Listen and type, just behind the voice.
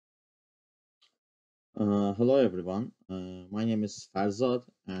Hello everyone. My name is Farzad,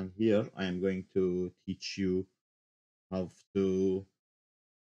 and here I am going to teach you how to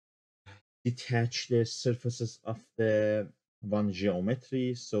detach the surfaces of the one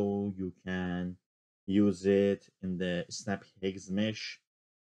geometry so you can use it in the Snap Hex mesh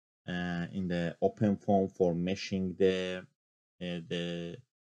in the open form for meshing the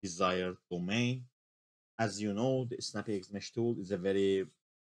desired domain. As you know, the Snap Hex mesh tool is a very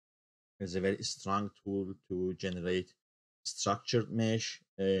strong tool to generate structured mesh,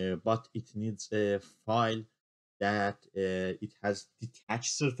 but it needs a file that it has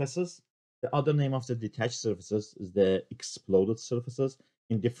detached surfaces. The other name of the detached surfaces is the exploded surfaces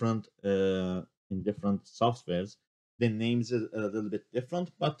in different softwares. The names are a little bit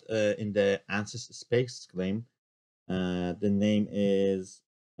different, but in the ANSYS space claim, the name is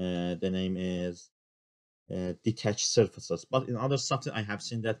detached surfaces. But in other software, I have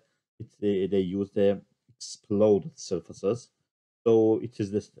seen that they use the exploded surfaces. So it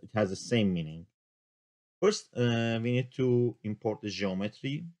has the same meaning. First, we need to import the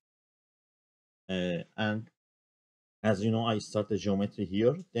geometry, and as you know, I start the geometry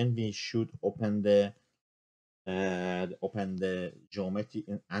here. Then we should open the geometry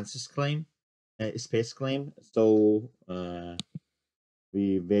in ANSYS claim, space claim. So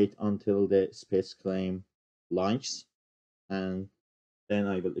we wait until the space claim launches, and then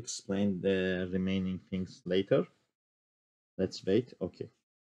I will explain the remaining things later. Let's wait. Okay.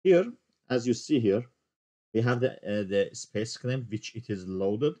 Here, as you see here, we have the space claim, which it is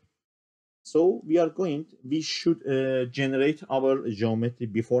loaded. So we should generate our geometry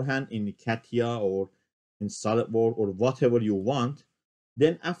beforehand in CATIA or in SolidWorks or whatever you want.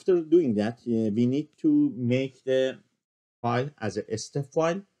 Then after doing that, we need to make the file as a step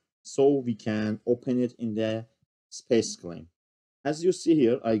file so we can open it in the space claim. As you see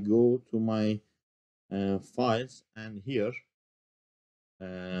here, I go to my files, and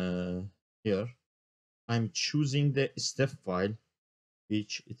uh, here I'm choosing the step file,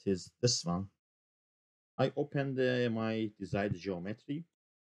 which it is this one. I open my desired geometry,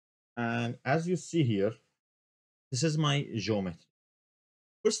 and as you see here, this is my geometry.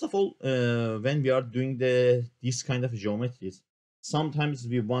 First of all, when we are doing these kind of geometries, sometimes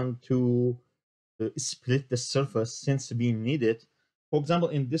we want to split the surface since we need it. For example,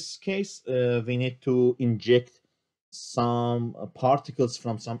 in this case, we need to inject some particles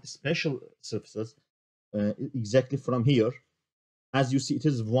from some special surfaces exactly from here. As you see, it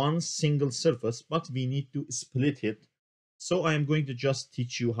is one single surface, but we need to split it. So I am going to just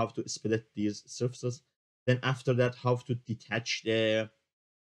teach you how to split these surfaces. Then after that, how to detach the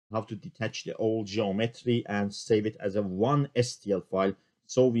old geometry and save it as a one STL file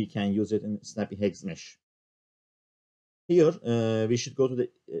so we can use it in Snappy Hex Mesh. Here, we should go to the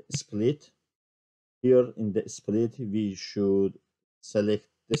split. Here in the split, we should select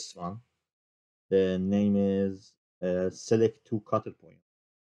this one. The name is select two cutter point.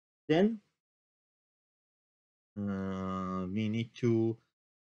 Then we need to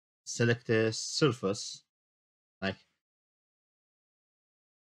select a surface like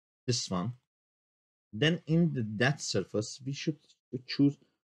this one. Then in that surface, we should choose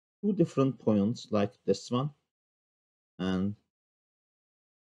two different points like this one and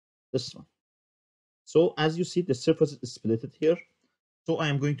this one. So as you see, the surface is split here. So I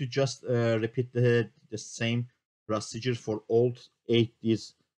am going to just repeat the same procedure for all 8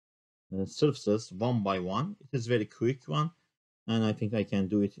 these surfaces one by one. It is very quick one, and I think I can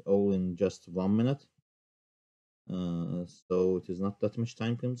do it all in just 1 minute. So it is not that much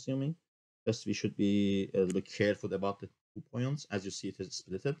time consuming. Just we should be a little bit careful about the 2 points. As you see, it is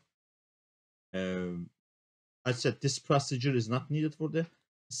splitted. Um, I said this procedure is not needed for the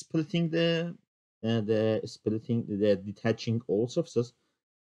the detaching all surfaces,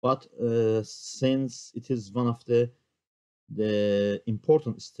 but since it is one of the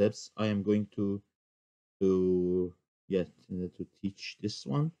important steps, I am going to to teach this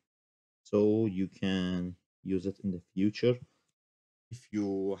one so you can use it in the future if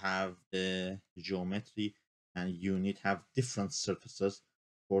you have the geometry and you need have different surfaces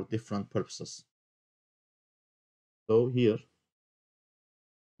for different purposes. So here,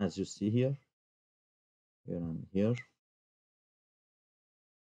 as you see here and here,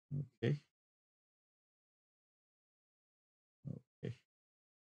 okay, okay,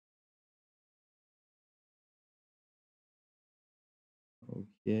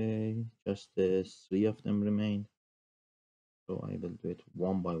 okay, just the 3 of them remain. So I will do it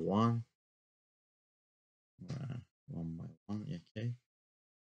one by one, uh, one by one, okay.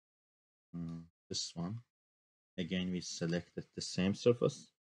 This one, again, we selected the same surface.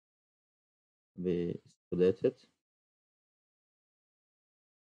 we split it.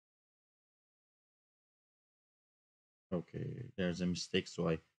 Okay, there's a mistake, so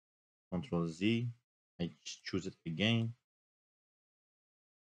I Control Z. I choose it again.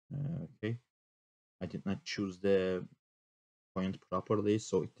 Okay, I did not choose the point properly,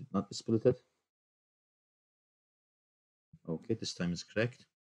 so it did not split it. Okay, this time is correct.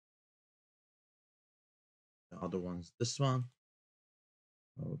 The other one is this one.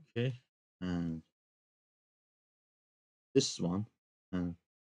 Okay, and this one, and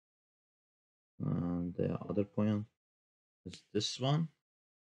the other point is this one.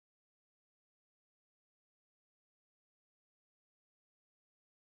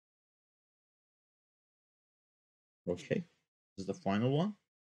 Okay, this is the final one.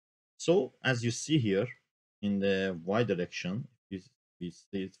 So as you see here in the y direction, if we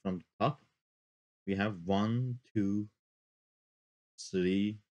see it from the top, we have 1, 2,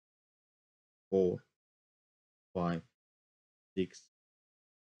 3, 4, 5, 6,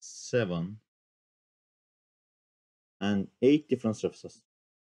 7, and 8 different surfaces.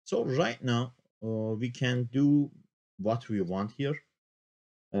 So right now we can do what we want here.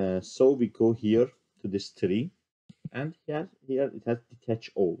 So we go here to this tree, and here it has detach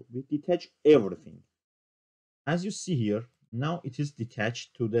all. We detach everything. As you see here, now it is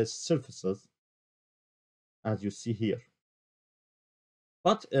detached to the surfaces, as you see here.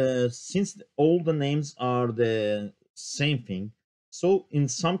 But since all the names are the same thing, so in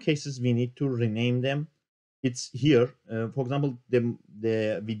some cases we need to rename them. It's here, for example,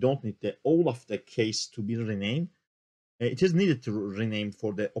 the we don't need the all of the case to be renamed. It is needed to rename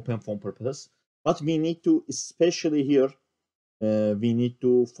for the open form purposes, but we need to, especially here, we need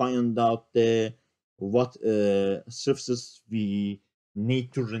to find out the what surfaces we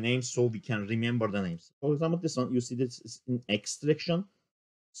need to rename so we can remember the names. For example, this one, you see this is in X direction,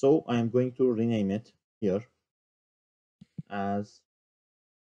 so I am going to rename it here as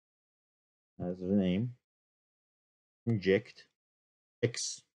rename inject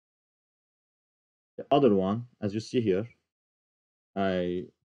X. The other one, as you see here, I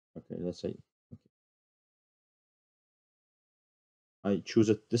okay, let's say I choose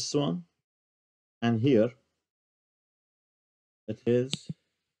it this one, and here it is,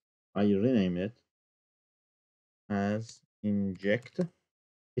 I rename it as inject.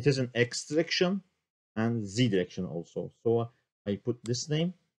 It is an X direction and Z direction also. So I put this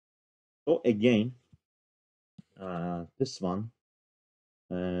name. So again, this one,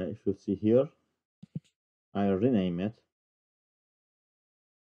 if you see here, I rename it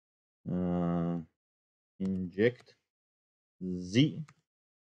uh, inject Z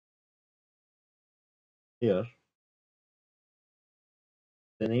here.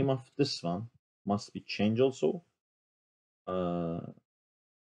 The name of this one must be changed also. Uh,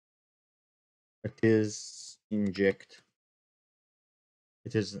 it is inject.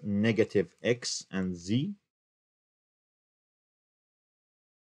 It is negative X and Z.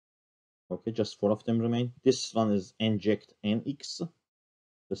 Okay, just 4 of them remain. This one is inject NX.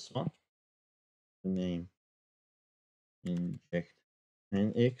 This one, the name inject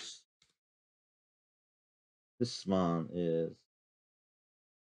NX. This one is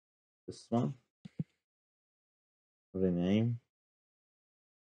this one. Rename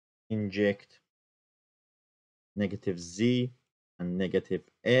inject negative Z and negative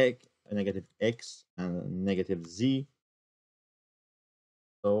X, negative X and negative Z.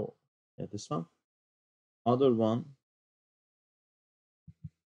 So yeah, this one. Other one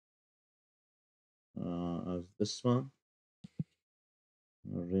as this one.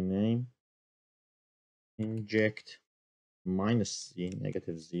 Rename inject minus Z,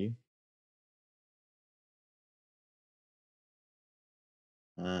 negative Z.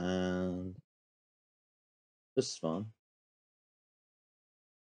 And this one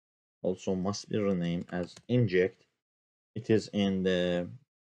also must be renamed as inject. It is in the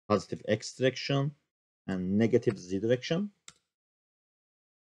positive X direction and negative Z direction.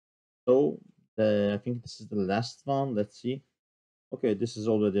 So I think this is the last one. Let's see. Okay, this is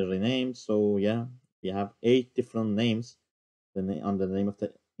already renamed. So yeah, we have 8 different names on the name of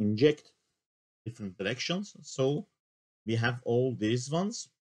the inject, different directions. So we have all these ones.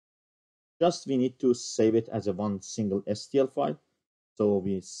 Just we need to save it as a one single STL file. So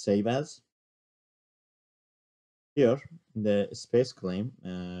we save as. Here in the space claim,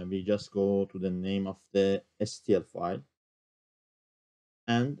 we just go to the name of the STL file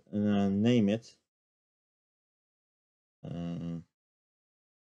and name it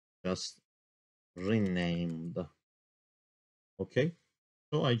just renamed. Okay,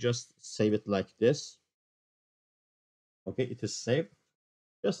 so I just save it like this. Okay, it is saved.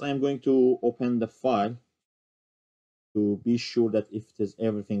 Just I'm going to open the file to be sure that if it is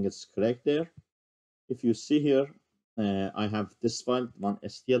everything is correct there. If you see here, I have this file, one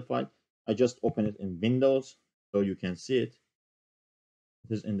STL file. I just open it in Windows so you can see it.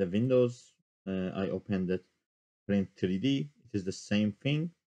 It is in the Windows. I opened it, print 3D. It is the same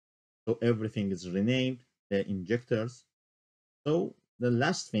thing. So everything is renamed, the injectors. So the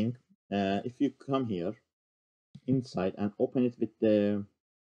last thing, if you come here inside and open it with the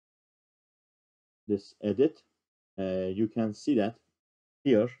this edit, you can see that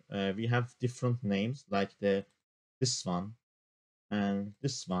here we have different names like the this one and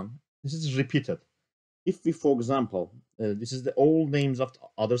this one. This is repeated. If we, for example, this is the old names of the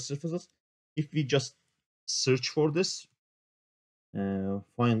other surfaces. If we just search for this,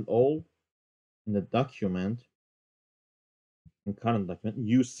 find all in the document, in current document,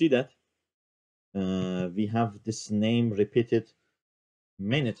 you see that we have this name repeated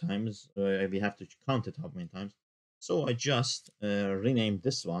many times. We have to count it how many times. So I just renamed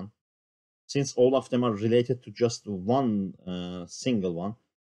this one since all of them are related to just one single one.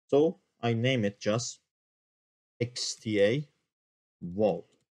 So I name it just XTA wall.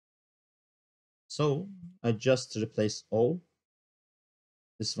 So I just replace all.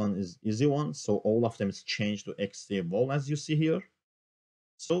 This one is easy one. So all of them is changed to XTA wall as you see here.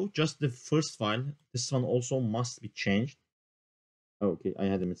 So just the first file, this one also must be changed. Okay, I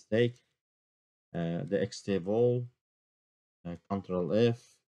had a mistake. The XTA wall, Control F,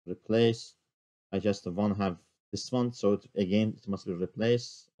 replace. I just want to have this one. So again, it must be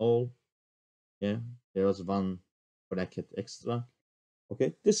replace all. Yeah, there was one bracket extra.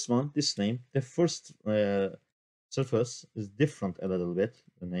 Okay, this one, this name, the first surface is different a little bit,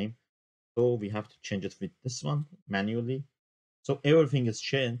 the name. So we have to change it with this one manually. So everything is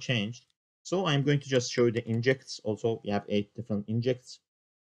changed. So I'm going to just show you the injects. Also, we have 8 different injects.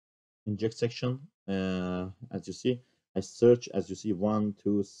 Inject section. As you see, I search, as you see, 1,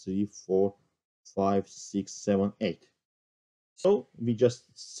 2, 3, 4, 5, 6, 7, 8. So we just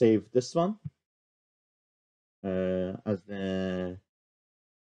save this one as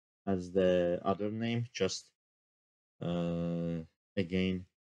the other name. Just again,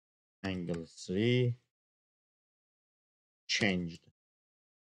 angle 3 changed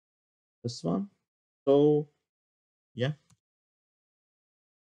this one. So yeah,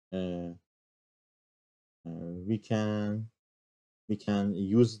 uh, we can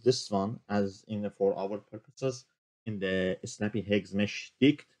use this one as in for our purposes in the snappy hex mesh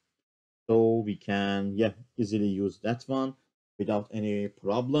dict. So we can easily use that one without any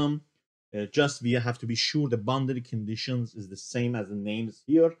problem. Just we have to be sure the boundary conditions is the same as the names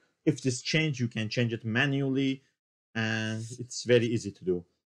here. If this change, you can change it manually, and it's very easy to do.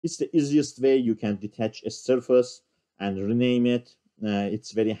 It's the easiest way you can detach a surface and rename it.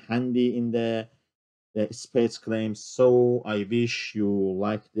 It's very handy in the space claims. So I wish you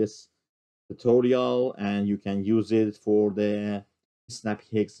like this tutorial and you can use it for the snap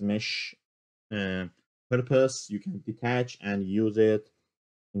hex mesh uh, purpose. You can detach and use it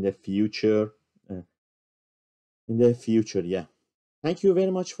in the future. Uh, yeah. Thank you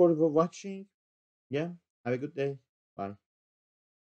very much for watching. Yeah. Have a good day. Bye.